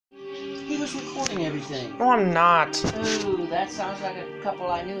He was recording everything. No, I'm not. Ooh, that sounds like a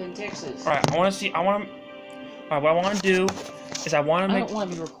couple I knew in Texas. Alright, I want to see. Alright, what I want to do is I want to make. I don't want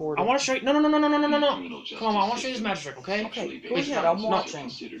to be recorded. I want to show you. No. Come on, I want to show you this magic trick, okay? Okay, go ahead. I'm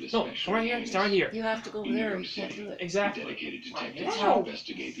watching. No, come right here. Stand right here. You have to go over there. You can't do it. Exactly. Right, get a towel. Get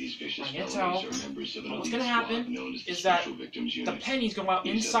a towel. What's gonna happen is that the penny's gonna go out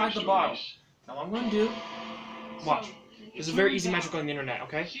inside the bottle. Now what I'm gonna do. Watch. This is a very easy magic on the internet,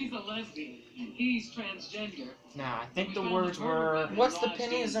 okay? She's a lesbian. He's transgender. Now, I think the words were... What's the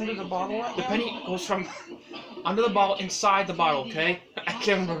penny is under the bottle right The now? penny goes from under the bottle inside the bottle, okay? I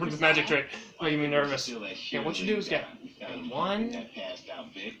can't remember the magic trick. Making me nervous. Okay, what you do is get 1,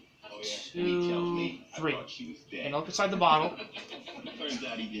 2, 3. And look inside the bottle.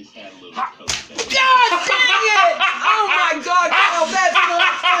 Ha! God dang it! Oh my God, Kyle, that's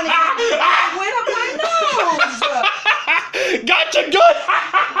not funny. It went up my nose! Gotcha good!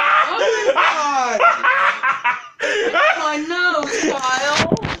 Oh my God! My nose, Kyle!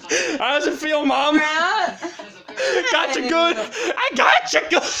 How does it feel, Mom? Rat? Gotcha good! I gotcha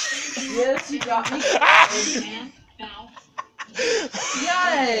good! Yes, you got me.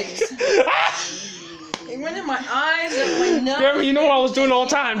 Yikes! It went in my eyes and my nose. Remember, you know what I was doing all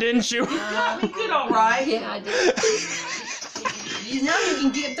the time, didn't you? You did all right. Yeah, I did. Now you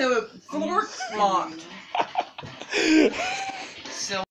can get the floor locked.